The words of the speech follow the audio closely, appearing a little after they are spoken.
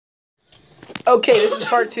Okay, this is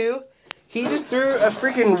part 2. He just threw a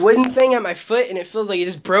freaking wooden thing at my foot, and it feels like it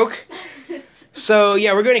just broke. So,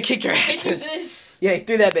 yeah, we're going to kick your asses. Yeah, he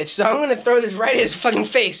threw that bitch. So I'm going to throw this right at his fucking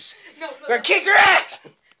face. No. We're going to kick your ass!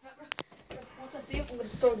 Once I see it, I'm going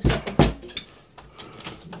to throw this up. They're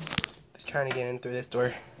trying to get in through this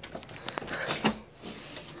door.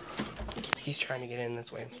 He's trying to get in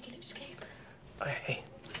this way. Make an escape. Okay, hey,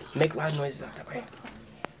 make loud noises out that way.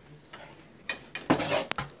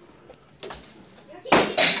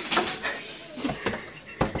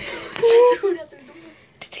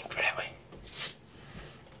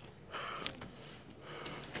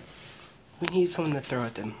 We need something to throw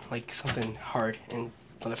at them, like something hard and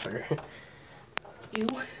motherfucker. You?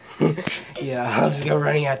 Yeah, I'll just go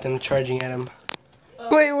running at them, charging at them.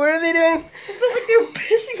 Wait, what are they doing? I feel like they're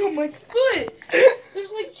pissing on my foot.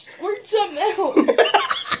 There's like squirt something out.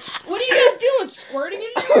 What are you guys doing? Squirting in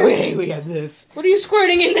there? Wait, we have this. What are you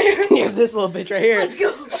squirting in there? We have this little bitch right here. Let's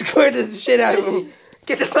go. Squirt this shit out of him.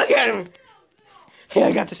 Get the fuck out of him. Hey,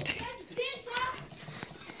 I got this tape.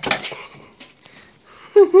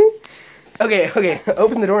 Okay,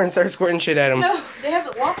 open the door and start squirting shit at him. No, they have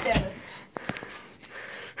it locked at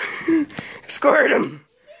it. Squirt him.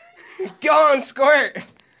 Go on, squirt.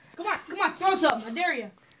 Come on, throw something. I dare you.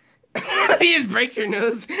 He just breaks your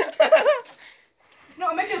nose. No,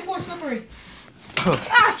 I'm making the floor slippery. Oh.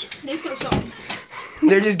 Ah, shit. They throw something.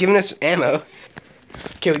 They're just giving us ammo.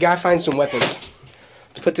 Okay, we gotta find some weapons.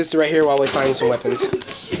 Let's put this right here while we find some weapons.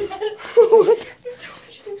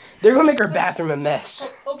 They're gonna make our bathroom a mess.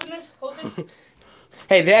 Open this, hold this.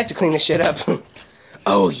 Hey, they have to clean this shit up.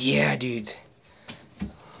 Oh yeah, dudes.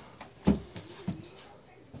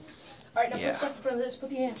 Alright, now Yeah. put stuff in front of this.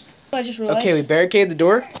 Put the amps. I just realized. Okay, we barricade the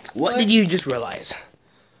door. What did you just realize?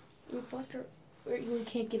 We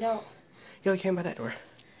can't get out. Yeah, we came by that door.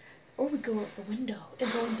 Or we go out the window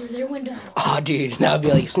and go in through their window. Oh, dude, that would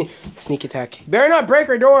be like sneak attack. Better not break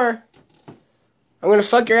our door. I'm gonna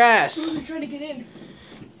fuck your ass. They're trying to get in.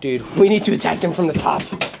 Dude, we need to attack them from the top.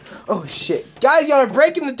 Oh, shit. Guys, y'all are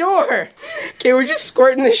breaking the door. Okay, we're just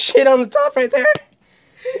squirting this shit on the top right there.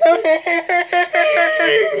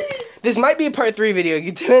 This might be a part 3 video.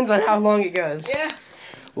 It depends on how long it goes. Yeah.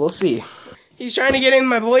 We'll see. He's trying to get in,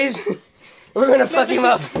 my boys. We're gonna fuck him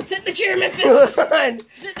up. Sit in the chair, Memphis. Come on.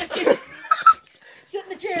 Sit in the chair. Sit in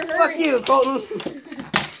the chair. Hurry. Fuck you, Colton.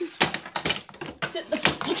 Sit in the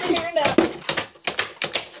Get your hand out.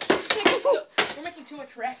 We're making too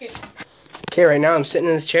much racket. Okay, right now I'm sitting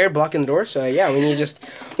in this chair blocking the door, so yeah, we need to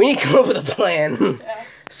come up with a plan. Yeah.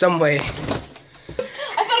 Some way. I found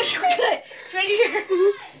a shortcut. It's right here.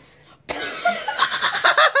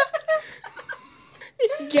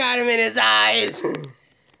 Got him in his eyes. Don't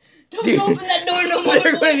Dude, open that door no more.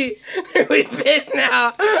 They're gonna be pissed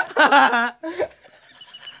now.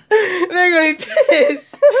 They're gonna be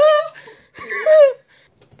pissed.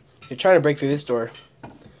 They're trying to break through this door.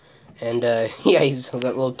 And yeah, that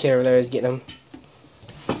little kid over there is getting him.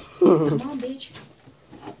 Come on, bitch.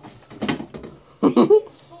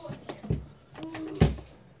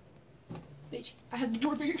 Bitch, I have the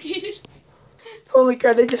door barricaded. Holy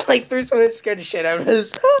crap, they just like threw something that scared the shit out of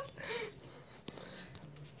us.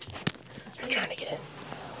 They're trying to get in.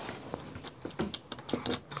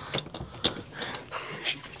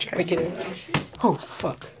 Trying to get in. Oh,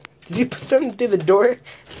 fuck. Did you put them through the door?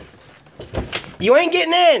 You ain't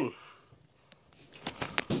getting in.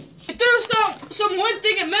 You threw some wood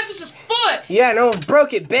thing at Memphis's foot. Yeah, no,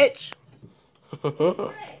 broke it, bitch.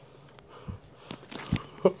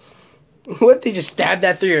 What, they just stabbed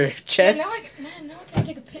that through your chest? Now I gotta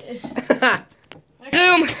take a piss.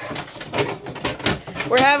 Zoom.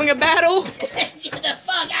 We're having a battle. Get the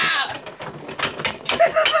fuck out.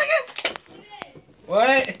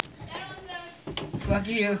 What? Fuck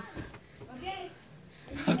you.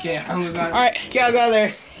 Okay, I'm gonna go. Alright. Okay, I'll go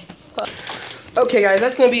there. Okay, guys,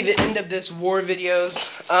 that's gonna be the end of this war videos.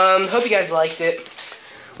 Hope you guys liked it.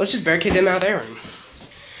 Let's just barricade them out there.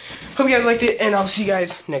 Hope you guys liked it, and I'll see you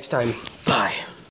guys next time. Bye.